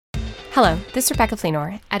Hello, this is Rebecca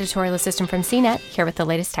Fleenor, editorial assistant from CNET, here with the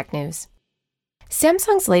latest tech news.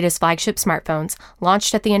 Samsung's latest flagship smartphones,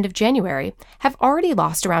 launched at the end of January, have already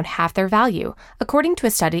lost around half their value, according to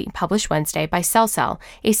a study published Wednesday by resell,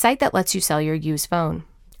 a site that lets you sell your used phone.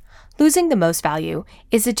 Losing the most value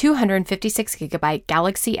is the 256GB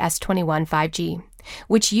Galaxy S21 5G,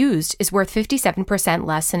 which used is worth 57%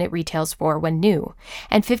 less than it retails for when new,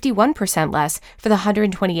 and 51% less for the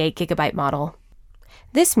 128GB model.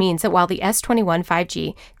 This means that while the S21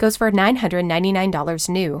 5G goes for $999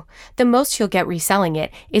 new, the most you'll get reselling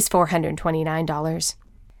it is $429.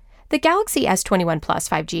 The Galaxy S21 Plus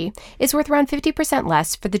 5G is worth around 50%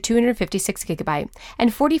 less for the 256GB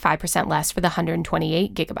and 45% less for the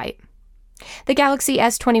 128GB. The Galaxy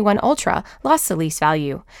S21 Ultra lost the least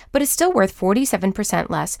value, but is still worth 47%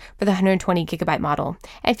 less for the 120GB model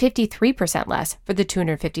and 53% less for the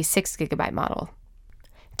 256GB model.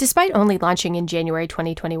 Despite only launching in January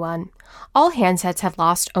 2021, all handsets have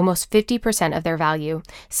lost almost 50% of their value,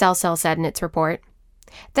 resell said in its report.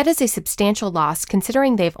 That is a substantial loss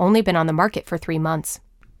considering they've only been on the market for 3 months.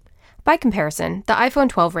 By comparison, the iPhone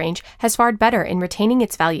 12 range has fared better in retaining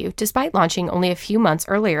its value despite launching only a few months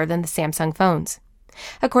earlier than the Samsung phones.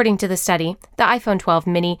 According to the study, the iPhone 12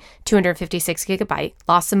 mini 256GB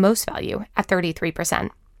lost the most value at 33%.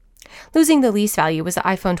 Losing the least value was the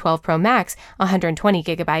iPhone 12 Pro Max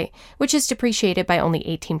 120GB, which is depreciated by only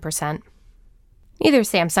 18%. Neither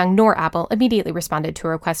Samsung nor Apple immediately responded to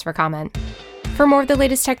a request for comment. For more of the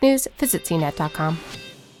latest tech news, visit cnet.com.